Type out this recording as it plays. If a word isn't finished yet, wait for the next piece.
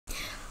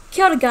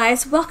Kia ora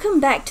guys,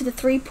 welcome back to the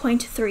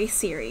 3.3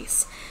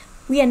 series.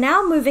 We are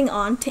now moving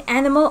on to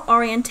animal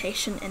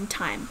orientation in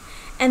time,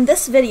 and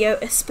this video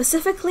is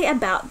specifically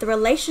about the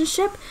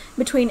relationship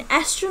between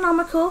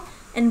astronomical,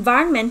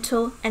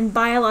 environmental, and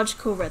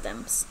biological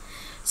rhythms.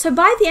 So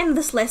by the end of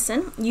this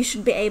lesson, you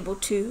should be able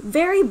to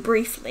very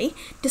briefly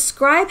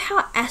describe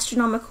how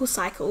astronomical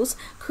cycles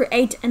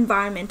create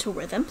environmental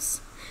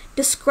rhythms,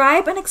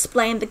 describe and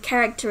explain the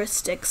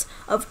characteristics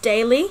of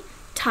daily,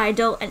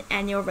 tidal, and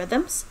annual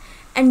rhythms,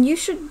 and you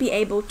should be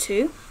able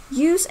to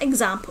use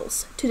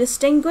examples to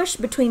distinguish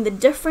between the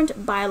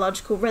different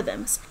biological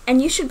rhythms,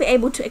 and you should be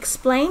able to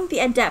explain the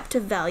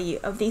adaptive value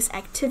of these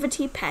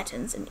activity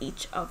patterns in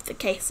each of the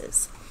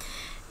cases.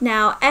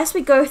 Now, as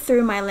we go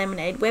through my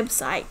Lemonade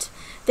website,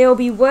 there will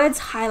be words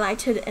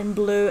highlighted in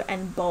blue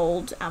and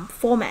bold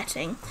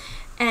formatting,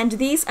 and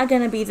these are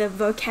going to be the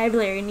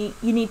vocabulary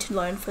you need to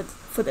learn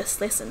for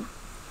this lesson.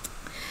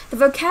 The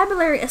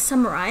vocabulary is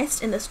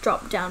summarized in this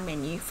drop-down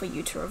menu for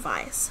you to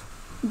revise.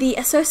 The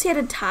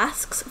associated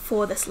tasks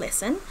for this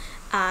lesson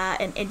are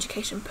in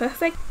Education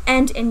Perfect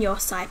and in your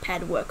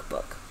SciPad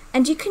workbook.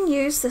 And you can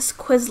use this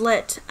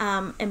Quizlet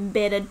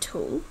embedded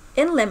tool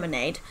in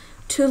Lemonade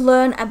to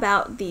learn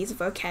about these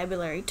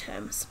vocabulary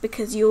terms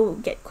because you'll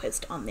get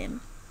quizzed on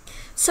them.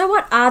 So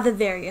what are the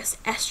various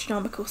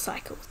astronomical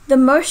cycles? The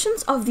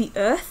motions of the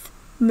Earth,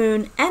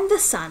 Moon, and the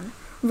Sun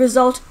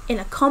result in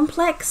a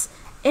complex,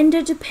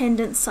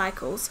 interdependent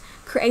cycles,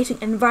 creating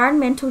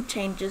environmental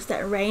changes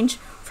that range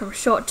from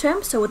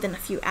short-term, so within a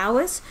few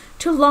hours,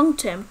 to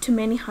long-term, to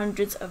many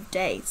hundreds of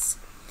days.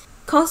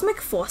 Cosmic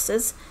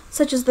forces,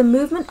 such as the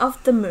movement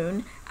of the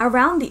Moon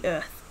around the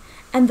Earth,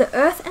 and the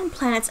Earth and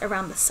planets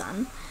around the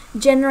Sun,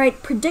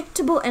 generate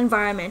predictable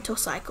environmental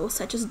cycles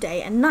such as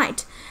day and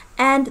night,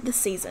 and the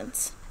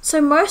seasons. So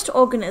most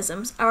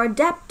organisms are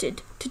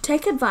adapted to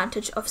take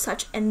advantage of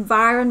such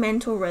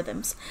environmental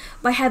rhythms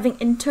by having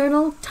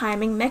internal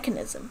timing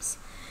mechanisms.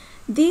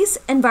 These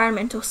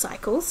environmental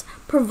cycles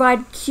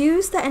provide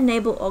cues that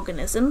enable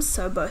organisms,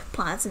 so both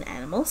plants and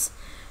animals,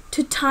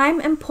 to time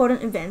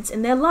important events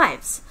in their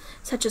lives,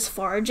 such as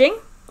foraging,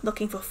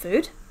 looking for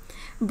food,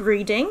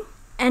 breeding,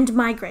 and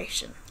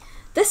migration.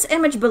 This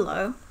image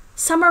below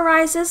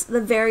summarizes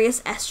the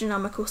various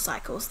astronomical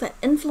cycles that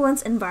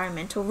influence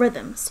environmental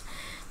rhythms.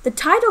 The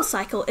tidal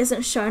cycle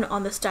isn't shown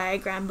on this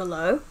diagram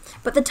below,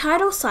 but the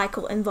tidal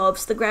cycle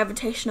involves the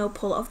gravitational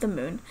pull of the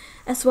Moon,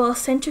 as well as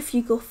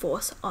centrifugal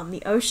force on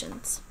the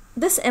oceans.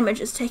 This image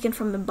is taken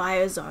from the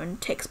Biozone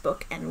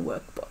textbook and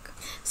workbook.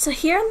 So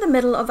here in the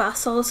middle of our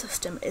solar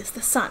system is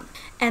the Sun,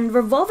 and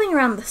revolving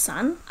around the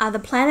Sun are the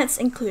planets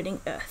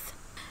including Earth.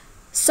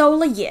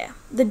 Solar year.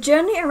 The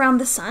journey around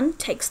the Sun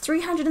takes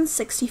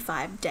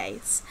 365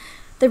 days.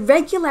 The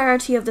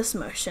regularity of this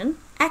motion,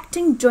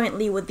 acting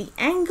jointly with the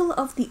angle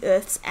of the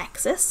Earth's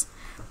axis,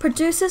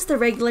 produces the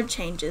regular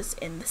changes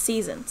in the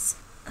seasons.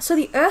 So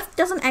the Earth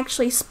doesn't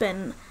actually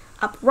spin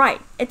upright,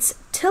 it's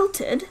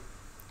tilted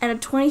at a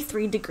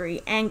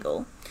 23-degree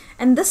angle,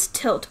 and this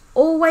tilt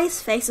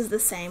always faces the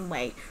same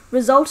way,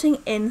 resulting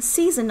in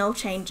seasonal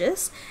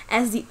changes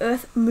as the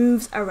Earth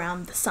moves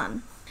around the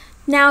Sun.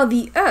 Now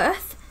the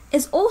Earth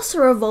is also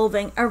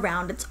revolving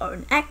around its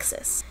own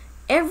axis.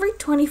 Every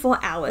 24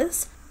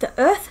 hours, the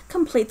Earth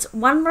completes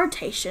one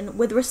rotation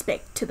with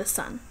respect to the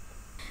Sun.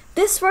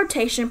 This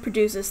rotation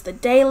produces the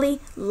daily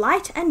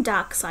light and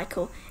dark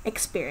cycle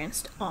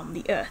experienced on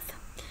the Earth.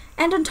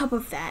 And on top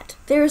of that,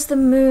 there is the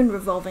Moon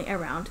revolving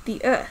around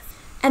the Earth,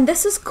 and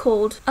this is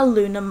called a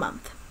lunar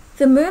month.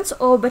 The Moon's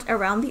orbit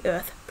around the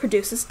Earth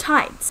produces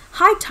tides.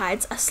 High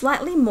tides are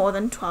slightly more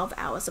than 12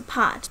 hours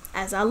apart,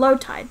 as are low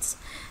tides.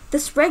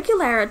 This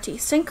regularity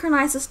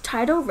synchronizes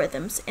tidal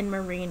rhythms in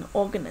marine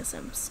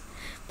organisms.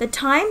 The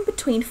time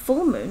between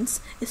full moons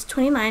is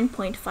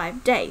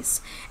 29.5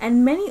 days,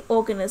 and many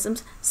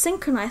organisms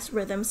synchronize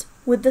rhythms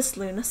with this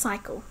lunar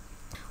cycle.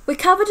 We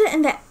covered it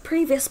in that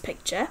previous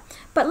picture,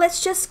 but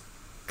let's just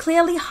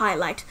clearly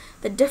highlight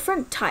the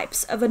different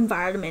types of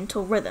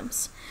environmental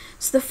rhythms.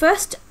 So the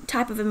first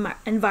type of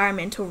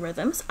environmental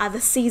rhythms are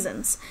the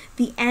seasons,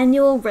 the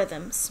annual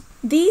rhythms.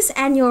 These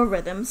annual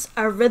rhythms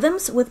are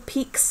rhythms with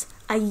peaks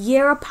a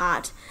year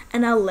apart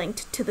and are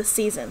linked to the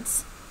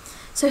seasons.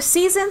 So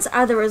seasons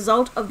are the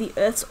result of the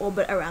Earth's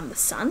orbit around the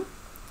Sun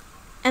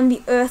and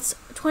the Earth's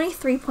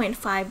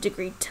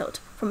 23.5-degree tilt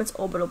from its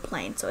orbital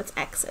plane, so its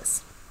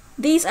axis.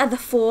 These are the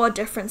 4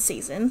 different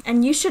seasons,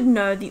 and you should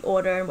know the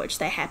order in which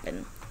they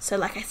happen. So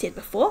like I said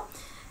before,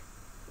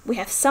 we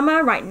have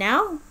summer right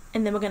now,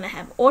 and then we're going to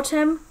have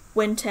autumn,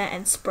 winter,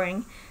 and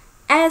spring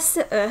as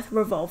the Earth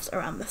revolves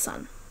around the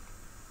Sun.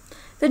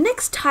 The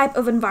next type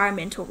of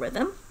environmental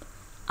rhythm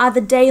are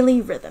the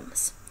daily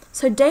rhythms.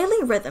 So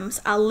daily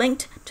rhythms are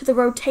linked to the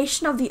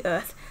rotation of the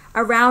Earth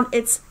around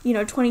its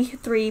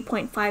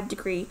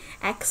 23.5-degree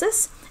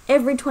axis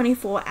every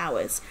 24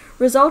 hours,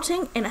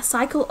 resulting in a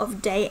cycle of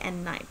day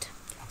and night.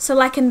 So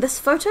like in this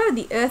photo,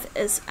 the Earth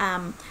is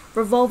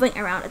revolving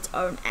around its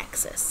own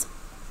axis.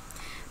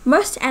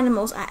 Most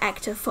animals are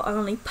active for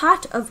only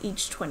part of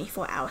each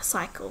 24-hour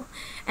cycle,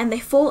 and they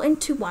fall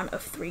into one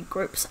of three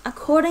groups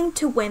according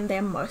to when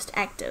they're most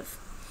active.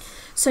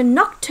 So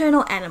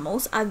nocturnal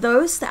animals are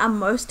those that are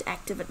most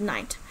active at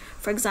night.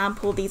 For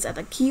example, these are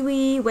the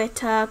kiwi,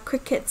 weta,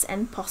 crickets,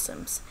 and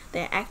possums.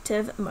 They're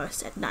active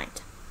most at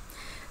night.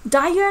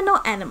 Diurnal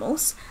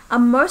animals are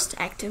most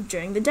active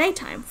during the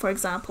daytime. For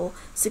example,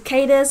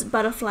 cicadas,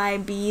 butterfly,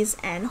 bees,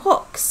 and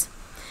hawks.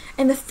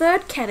 And the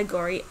third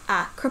category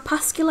are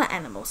crepuscular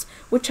animals,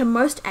 which are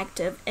most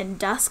active in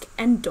dusk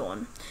and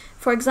dawn.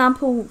 For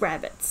example,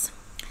 rabbits.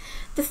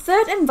 The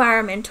third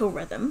environmental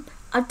rhythm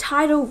are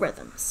tidal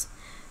rhythms.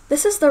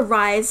 This is the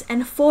rise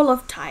and fall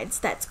of tides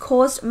that's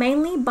caused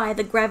mainly by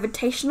the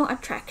gravitational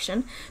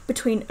attraction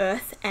between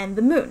Earth and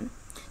the Moon,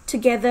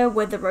 together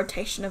with the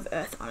rotation of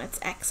Earth on its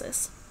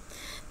axis.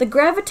 The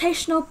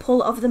gravitational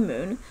pull of the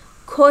Moon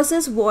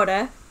causes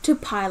water to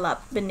pile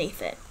up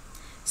beneath it.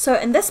 So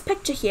in this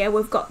picture here,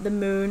 we've got the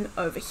Moon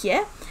over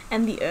here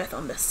and the Earth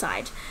on this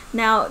side.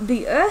 Now,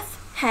 the Earth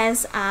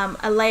has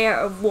a layer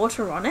of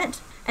water on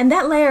it, and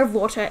that layer of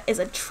water is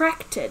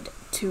attracted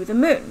to the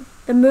Moon.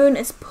 The Moon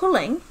is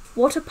pulling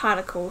water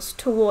particles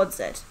towards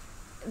it.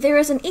 There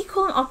is an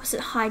equal and opposite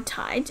high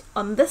tide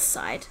on this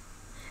side,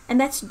 and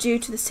that's due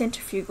to the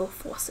centrifugal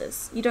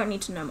forces. You don't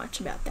need to know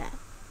much about that.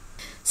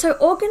 So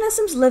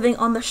organisms living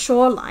on the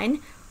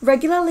shoreline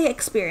regularly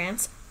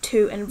experience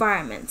two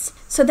environments.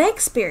 So they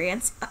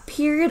experience a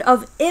period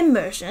of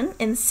immersion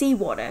in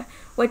seawater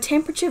where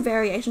temperature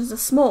variations are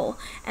small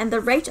and the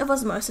rate of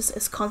osmosis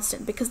is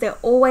constant because they're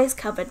always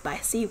covered by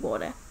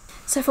seawater.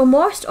 So for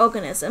most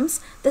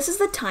organisms, this is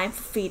the time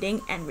for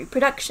feeding and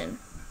reproduction.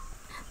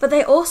 But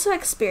they also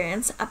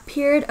experience a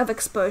period of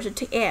exposure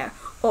to air,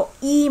 or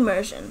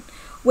immersion,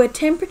 where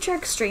temperature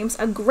extremes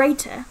are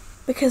greater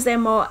because they're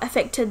more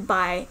affected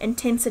by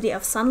intensity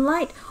of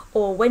sunlight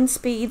or wind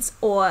speeds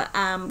or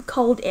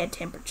cold air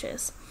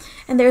temperatures.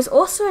 And there's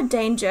also a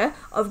danger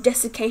of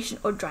desiccation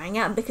or drying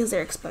out because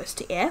they're exposed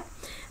to air,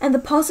 and the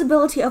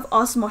possibility of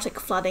osmotic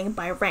flooding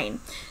by rain.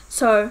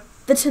 So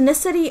the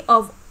tonicity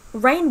of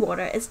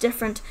rainwater is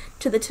different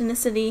to the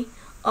tonicity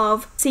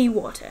of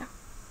seawater.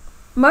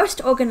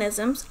 Most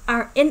organisms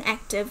are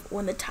inactive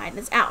when the tide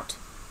is out.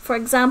 For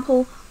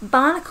example,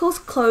 barnacles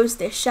close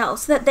their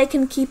shells so that they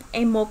can keep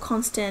a more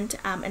constant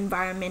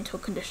environmental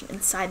condition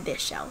inside their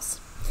shells.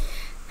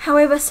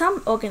 However,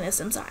 some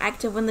organisms are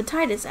active when the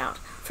tide is out.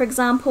 For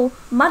example,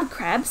 mud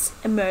crabs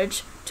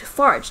emerge to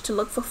forage to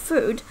look for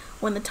food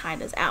when the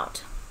tide is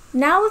out.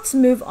 Now let's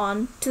move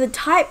on to the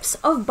types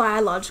of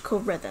biological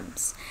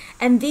rhythms.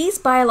 And these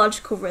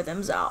biological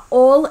rhythms are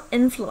all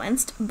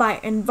influenced by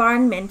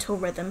environmental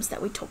rhythms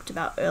that we talked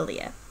about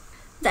earlier.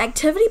 The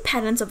activity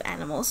patterns of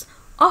animals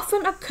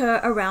often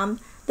occur around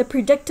the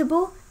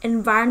predictable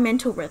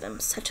environmental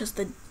rhythms, such as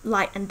the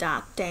light and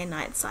dark day and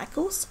night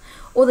cycles,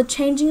 or the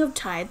changing of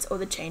tides or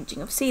the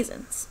changing of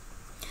seasons.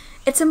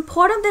 It's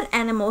important that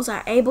animals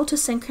are able to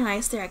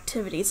synchronize their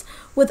activities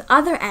with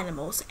other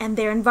animals and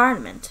their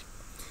environment.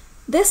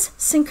 This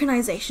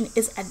synchronization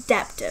is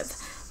adaptive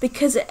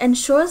because it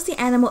ensures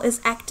the animal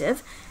is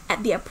active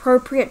at the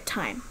appropriate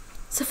time.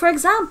 So for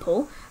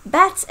example,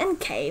 bats in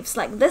caves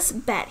like this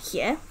bat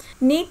here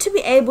need to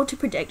be able to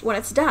predict when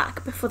it's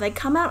dark before they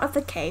come out of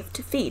the cave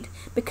to feed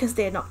because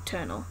they're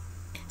nocturnal.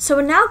 So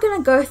we're now going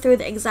to go through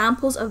the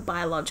examples of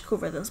biological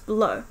rhythms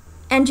below.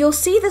 And you'll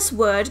see this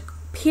word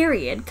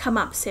period come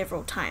up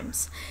several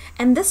times.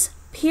 And this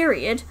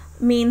period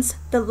means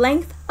the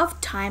length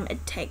of time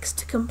it takes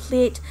to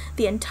complete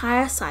the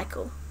entire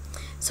cycle.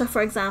 So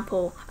for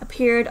example, a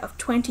period of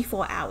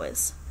 24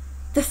 hours.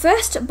 The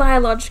first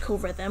biological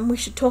rhythm we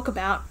should talk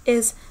about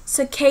is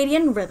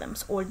circadian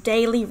rhythms or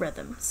daily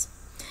rhythms.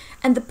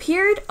 And the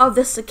period of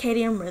the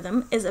circadian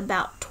rhythm is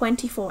about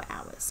 24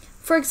 hours.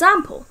 For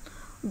example,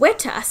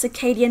 weta are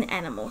circadian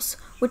animals,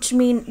 which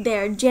mean they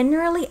are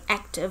generally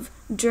active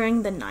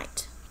during the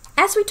night.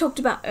 As we talked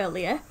about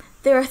earlier,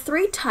 there are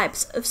three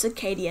types of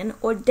circadian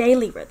or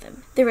daily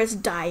rhythm. There is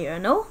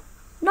diurnal,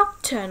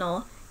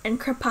 nocturnal, and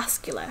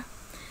crepuscular.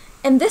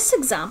 In this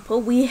example,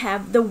 we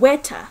have the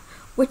weta,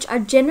 which are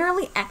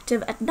generally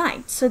active at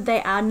night, so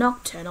they are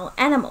nocturnal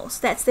animals.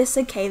 That's their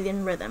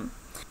circadian rhythm.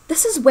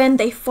 This is when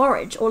they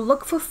forage or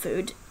look for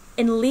food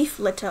in leaf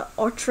litter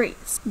or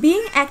trees.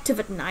 Being active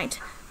at night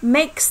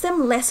makes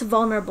them less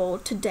vulnerable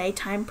to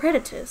daytime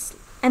predators,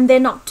 and their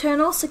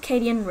nocturnal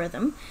circadian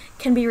rhythm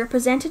can be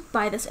represented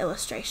by this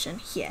illustration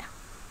here.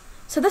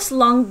 So this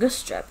longer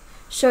strip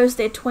shows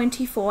their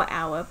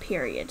 24-hour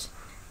period.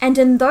 And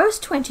in those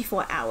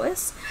 24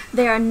 hours,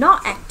 they are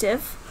not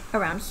active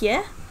around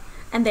here,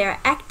 and they are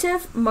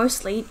active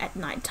mostly at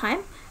nighttime,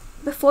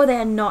 before they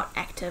are not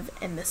active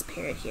in this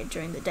period here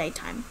during the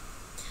daytime.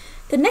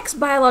 The next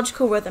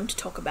biological rhythm to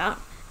talk about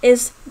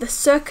is the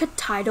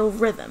circadian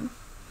rhythm.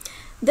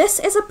 This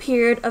is a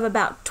period of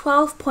about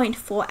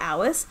 12.4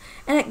 hours,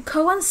 and it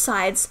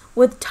coincides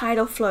with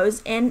tidal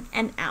flows in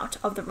and out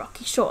of the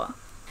rocky shore.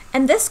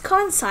 And this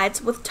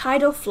coincides with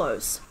tidal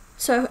flows.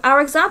 So our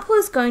example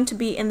is going to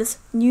be in this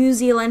New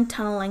Zealand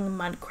tunneling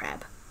mud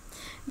crab.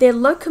 Their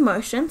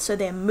locomotion, so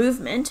their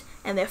movement,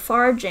 and their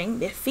foraging,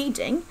 their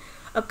feeding,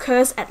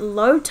 occurs at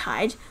low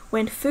tide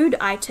when food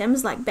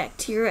items like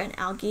bacteria and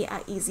algae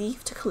are easy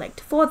to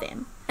collect for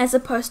them, as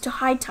opposed to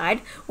high tide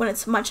when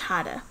it's much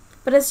harder.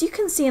 But as you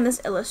can see in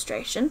this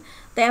illustration,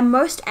 they are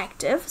most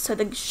active, so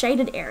the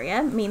shaded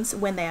area means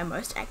when they are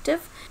most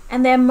active,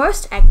 and they are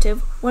most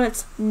active when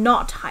it's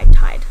not high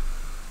tide.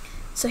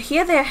 So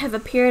here they have a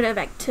period of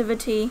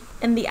activity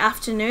in the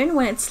afternoon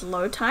when it's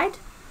low tide.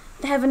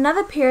 They have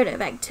another period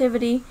of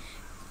activity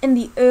in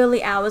the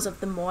early hours of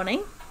the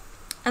morning,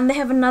 and they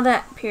have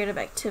another period of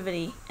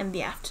activity in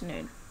the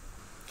afternoon.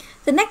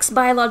 The next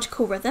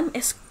biological rhythm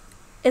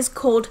is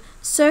called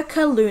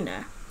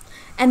circalunar,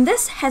 and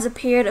this has a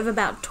period of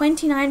about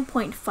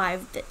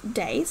 29.5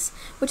 days,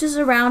 which is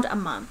around a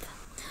month.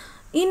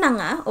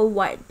 Inanga, or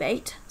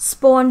whitebait,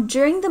 spawn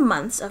during the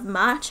months of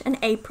March and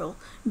April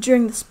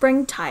during the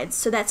spring tides,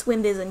 so that's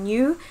when there's a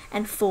new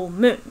and full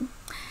moon.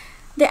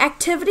 Their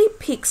activity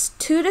peaks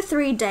 2 to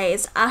 3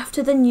 days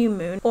after the new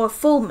moon or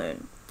full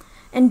moon,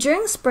 and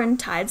during spring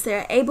tides they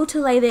are able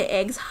to lay their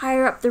eggs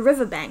higher up the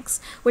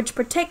riverbanks, which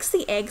protects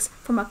the eggs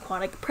from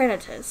aquatic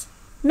predators.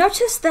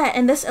 Notice that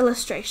in this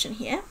illustration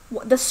here,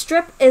 the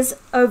strip is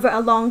over a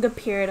longer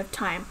period of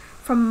time,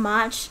 from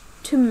March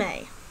to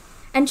May.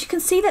 And you can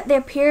see that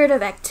their period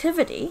of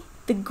activity,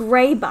 the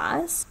grey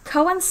bars,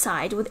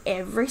 coincide with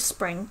every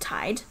spring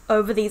tide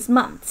over these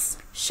months,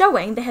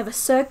 showing they have a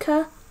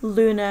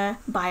circalunar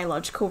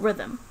biological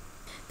rhythm.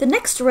 The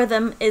next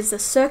rhythm is the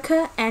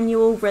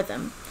circannual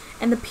rhythm,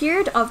 and the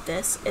period of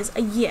this is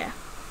a year.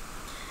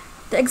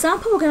 The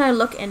example we're going to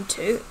look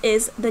into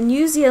is the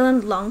New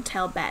Zealand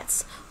long-tail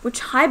bats, which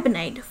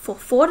hibernate for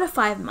 4 to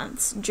 5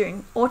 months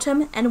during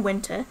autumn and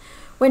winter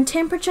when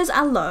temperatures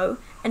are low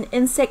and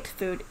insect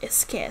food is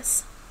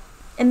scarce.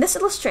 In this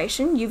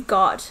illustration, you've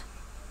got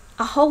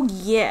a whole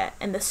year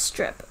in the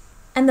strip,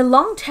 and the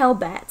long-tail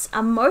bats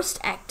are most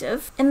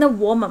active in the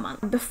warmer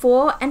months,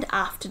 before and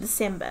after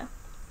December.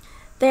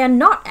 They are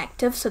not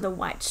active, so the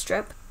white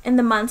strip, in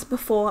the months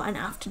before and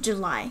after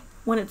July,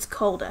 when it's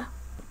colder.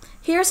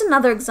 Here's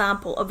another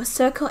example of a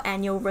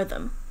circannual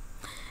rhythm.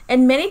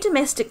 In many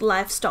domestic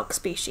livestock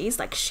species,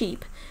 like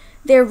sheep,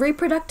 their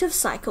reproductive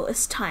cycle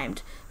is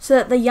timed so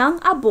that the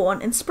young are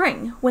born in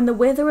spring when the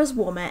weather is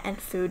warmer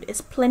and food is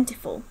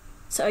plentiful.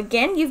 So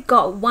again, you've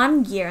got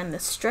 1 year in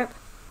this strip,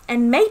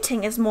 and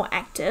mating is more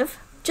active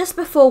just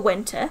before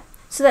winter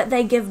so that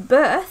they give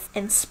birth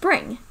in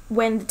spring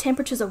when the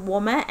temperatures are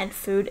warmer and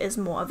food is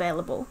more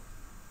available.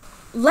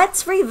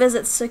 Let's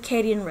revisit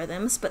circadian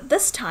rhythms, but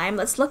this time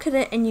let's look at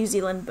it in New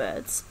Zealand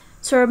birds.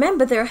 So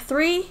remember, there are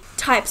 3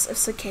 types of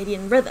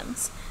circadian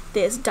rhythms.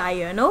 There's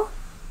diurnal,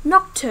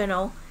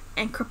 nocturnal,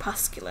 and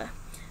crepuscular.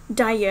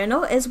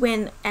 Diurnal is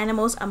when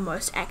animals are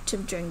most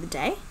active during the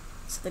day,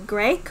 so the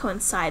grey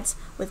coincides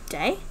with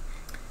day,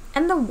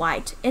 and the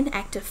white,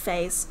 inactive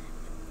phase,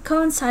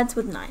 coincides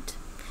with night.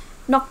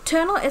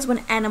 Nocturnal is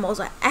when animals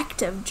are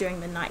active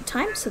during the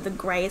nighttime, so the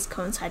grey is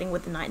coinciding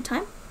with the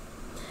nighttime.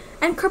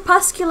 And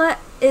crepuscular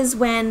is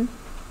when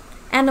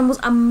animals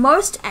are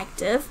most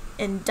active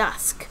in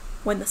dusk,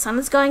 when the sun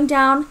is going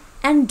down,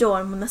 and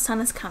dawn, when the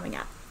sun is coming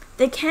up.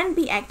 They can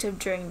be active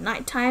during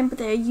nighttime, but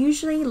they are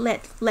usually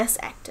less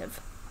active.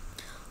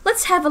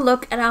 Let's have a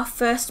look at our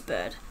first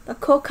bird, the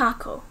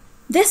Koko.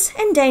 This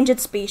endangered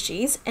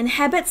species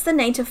inhabits the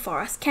native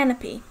forest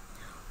canopy.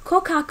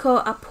 Koko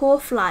are poor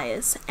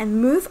flyers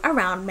and move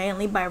around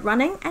mainly by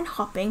running and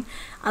hopping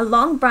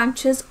along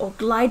branches or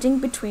gliding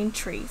between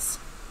trees.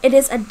 It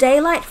is a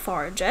daylight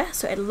forager,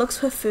 so it looks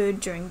for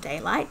food during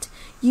daylight,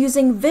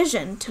 using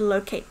vision to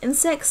locate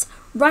insects,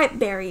 ripe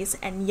berries,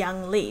 and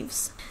young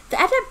leaves. The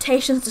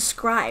adaptations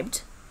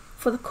described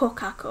for the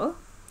Koko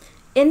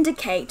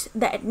indicate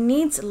that it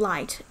needs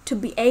light to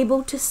be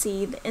able to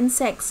see the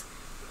insects,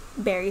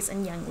 berries,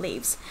 and young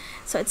leaves.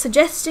 So it's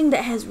suggesting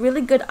that it has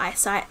really good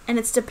eyesight, and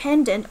it's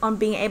dependent on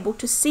being able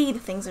to see the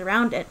things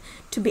around it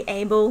to be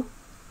able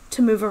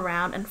to move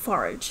around and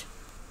forage.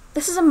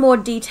 This is a more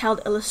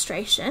detailed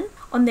illustration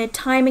on their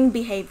timing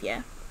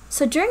behavior.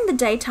 So during the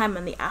daytime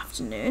and the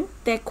afternoon,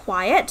 they're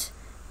quiet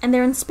and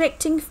they're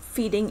inspecting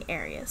feeding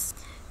areas.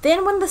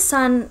 Then when the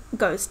sun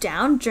goes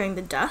down during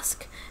the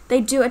dusk,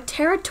 they do a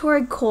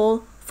territory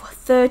call for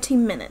 30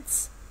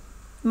 minutes,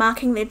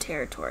 marking their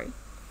territory.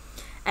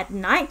 At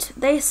night,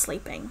 they are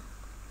sleeping.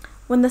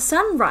 When the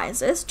sun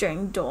rises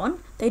during dawn,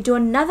 they do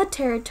another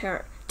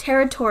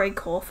territory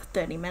call for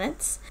 30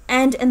 minutes,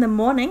 and in the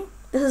morning,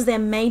 this is their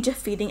major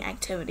feeding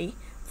activity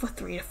for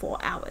 3 to 4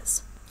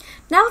 hours.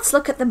 Now let's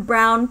look at the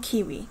brown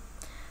kiwi.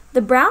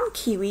 The brown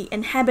kiwi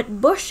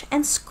inhabit bush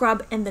and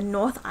scrub in the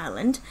North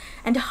Island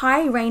and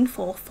high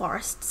rainfall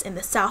forests in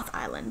the South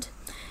Island.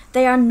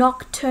 They are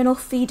nocturnal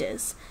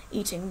feeders,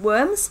 eating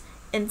worms,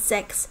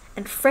 insects,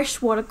 and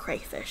freshwater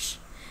crayfish.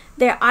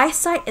 Their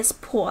eyesight is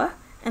poor,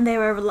 and they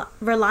are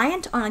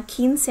reliant on a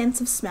keen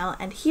sense of smell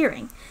and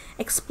hearing,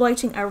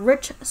 exploiting a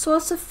rich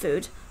source of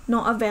food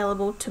not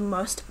available to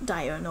most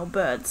diurnal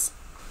birds.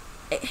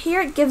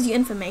 Here it gives you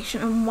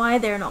information on why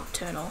they're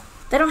nocturnal.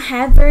 They don't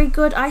have very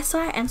good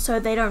eyesight, and so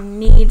they don't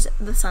need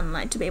the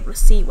sunlight to be able to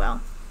see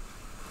well.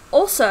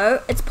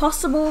 Also, it's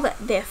possible that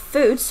their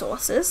food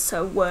sources,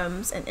 so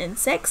worms and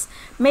insects,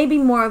 may be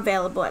more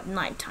available at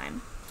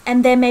nighttime,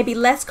 and there may be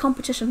less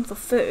competition for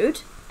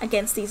food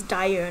against these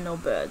diurnal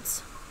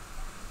birds.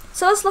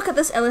 So let's look at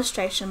this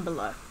illustration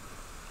below.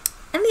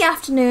 In the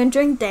afternoon,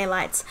 during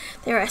daylights,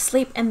 they are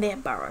asleep in their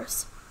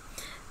burrows.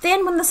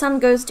 Then when the sun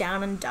goes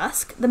down in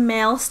dusk, the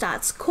male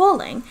starts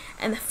calling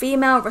and the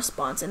female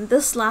responds, and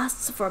this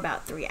lasts for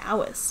about 3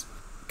 hours.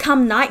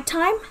 Come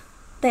nighttime,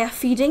 they are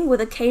feeding with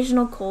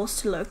occasional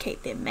calls to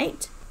locate their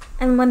mate,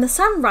 and when the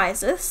sun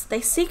rises,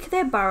 they seek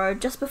their burrow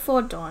just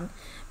before dawn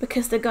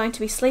because they're going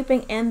to be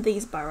sleeping in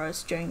these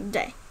burrows during the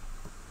day.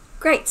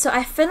 Great, so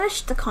I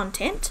finished the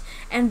content,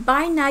 and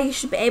by now you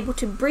should be able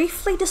to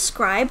briefly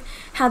describe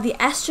how the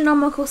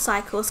astronomical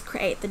cycles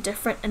create the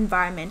different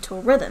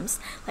environmental rhythms,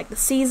 like the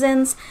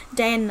seasons,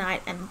 day and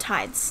night, and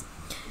tides.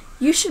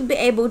 You should be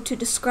able to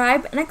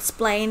describe and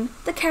explain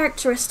the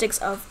characteristics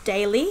of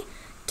daily,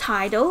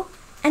 tidal,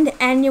 and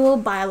annual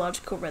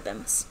biological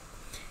rhythms.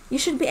 You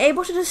should be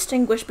able to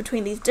distinguish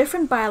between these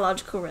different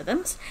biological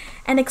rhythms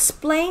and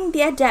explain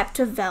the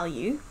adaptive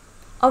value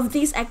of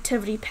these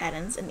activity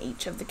patterns in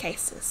each of the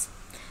cases.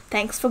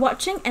 Thanks for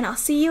watching, and I'll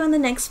see you in the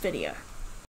next video.